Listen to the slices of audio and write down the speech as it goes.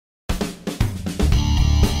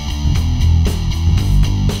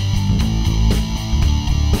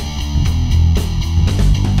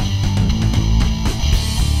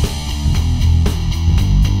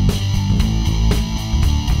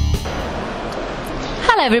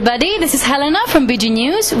Hello everybody, this is Helena from BG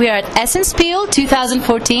News. We are at Essen Spiel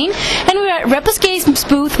 2014 and we are at Replicat's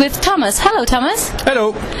booth with Thomas. Hello Thomas.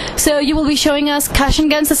 Hello. So you will be showing us Cash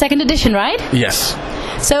and Guns, the second edition, right? Yes.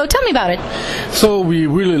 So tell me about it. So we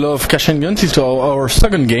really love Cash and Guns. It's our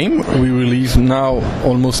second game. We released now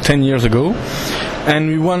almost 10 years ago. And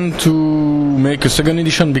we want to make a second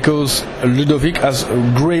edition because Ludovic has a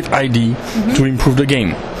great idea to improve the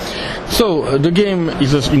game. So the game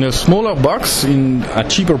is in a smaller box in a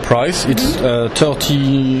cheaper price. It's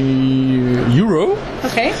 €30.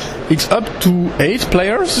 Okay. It's up to 8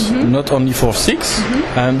 players, not only for 6.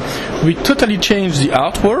 And we totally changed the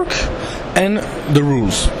artwork and the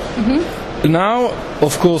rules. Now,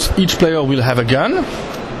 of course, each player will have a gun.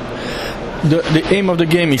 The aim of the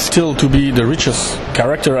game is still to be the richest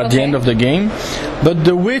character at the end of the game, but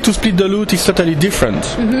the way to split the loot is totally different.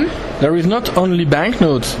 There is not only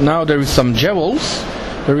banknotes, now there is some jewels,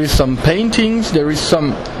 there is some paintings, there is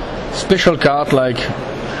some special card like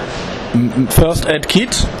first aid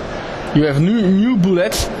kit, you have new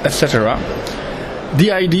bullets, etc.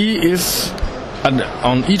 The idea is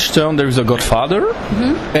on each turn there is a godfather,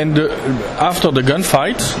 and after the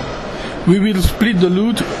gunfight we will split the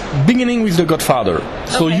loot beginning with the godfather.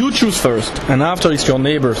 So you choose first, and after it's your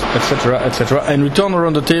neighbors, etc., etc., and we turn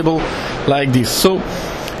around the table like this. So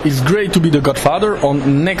it's great to be the godfather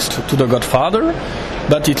next to the godfather,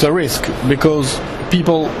 but it's a risk because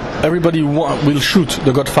everybody will shoot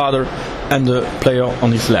the godfather and the player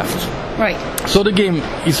on his left. Right. So the game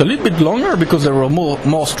is a little bit longer because there are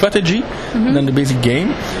more strategy than the basic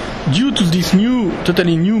game. Due to this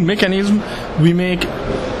totally new mechanism, we make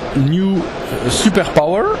new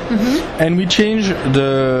superpower and we change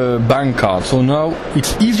the bank card. So now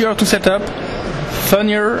it's easier to set up,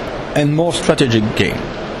 funnier and more strategic game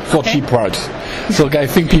for cheap price. So I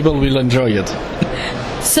think people will enjoy it.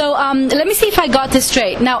 So let me see if I got this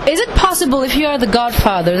straight. Now, is it possible if you are the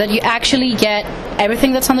godfather that you actually get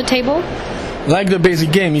everything that's on the table? Like the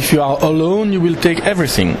basic game, if you are alone, you will take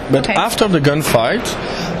everything. But after the gunfight,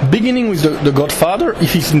 beginning with the godfather,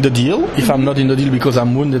 if he's in the deal, if I'm not in the deal because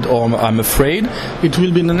I'm wounded or I'm afraid, it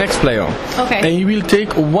will be the next player. And he will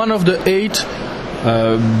take one of the 8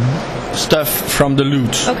 stuff from the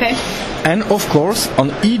loot. And of course,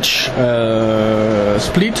 on each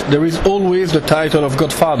split, there is always the title of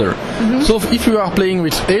godfather. So if you are playing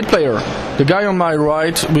with 8 players, the guy on my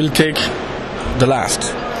right will take the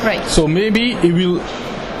last. So maybe he will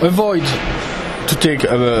avoid to take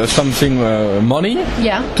something money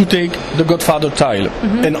to take the godfather tile,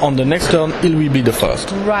 and on the next turn he will be the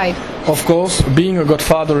first. Of course, being a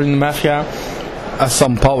godfather in Mafia has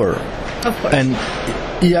some power, and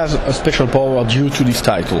he has a special power due to this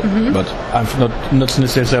title, but I'm not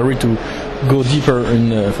necessary to go deeper in.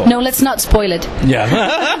 No, let's not spoil it.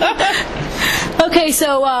 Okay,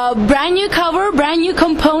 so brand new cover, brand new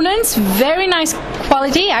components, very nice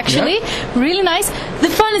quality actually, really nice. The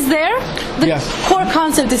fun is there, the core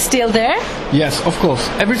concept is still there. Yes, of course.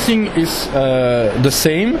 Everything is the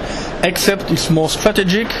same, except it's more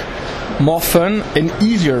strategic, more fun and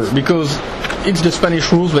easier because it's the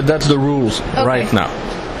Spanish rules, but that's the rules right now.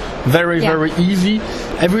 Very easy.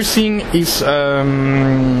 Everything is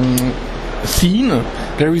seen.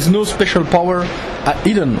 There is no special power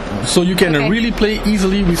hidden, so you can really play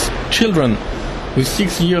easily with children with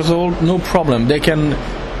 6 years old, no problem. They can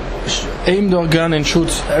aim their gun and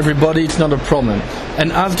shoot everybody, it's not a problem.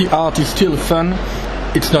 And as the art is still fun,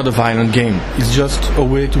 it's not a violent game, it's just a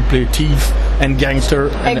way to play thief and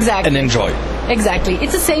gangster and enjoy. Exactly.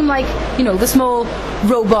 It's the same like, the small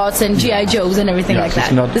robots and G.I. Joes and everything like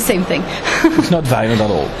that. The same thing. It's not violent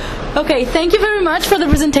at all. Okay, thank you very much for the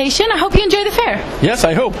presentation. I hope you enjoy the fair. Yes,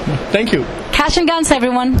 I hope. Thank you. Cash and Guns,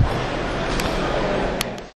 everyone.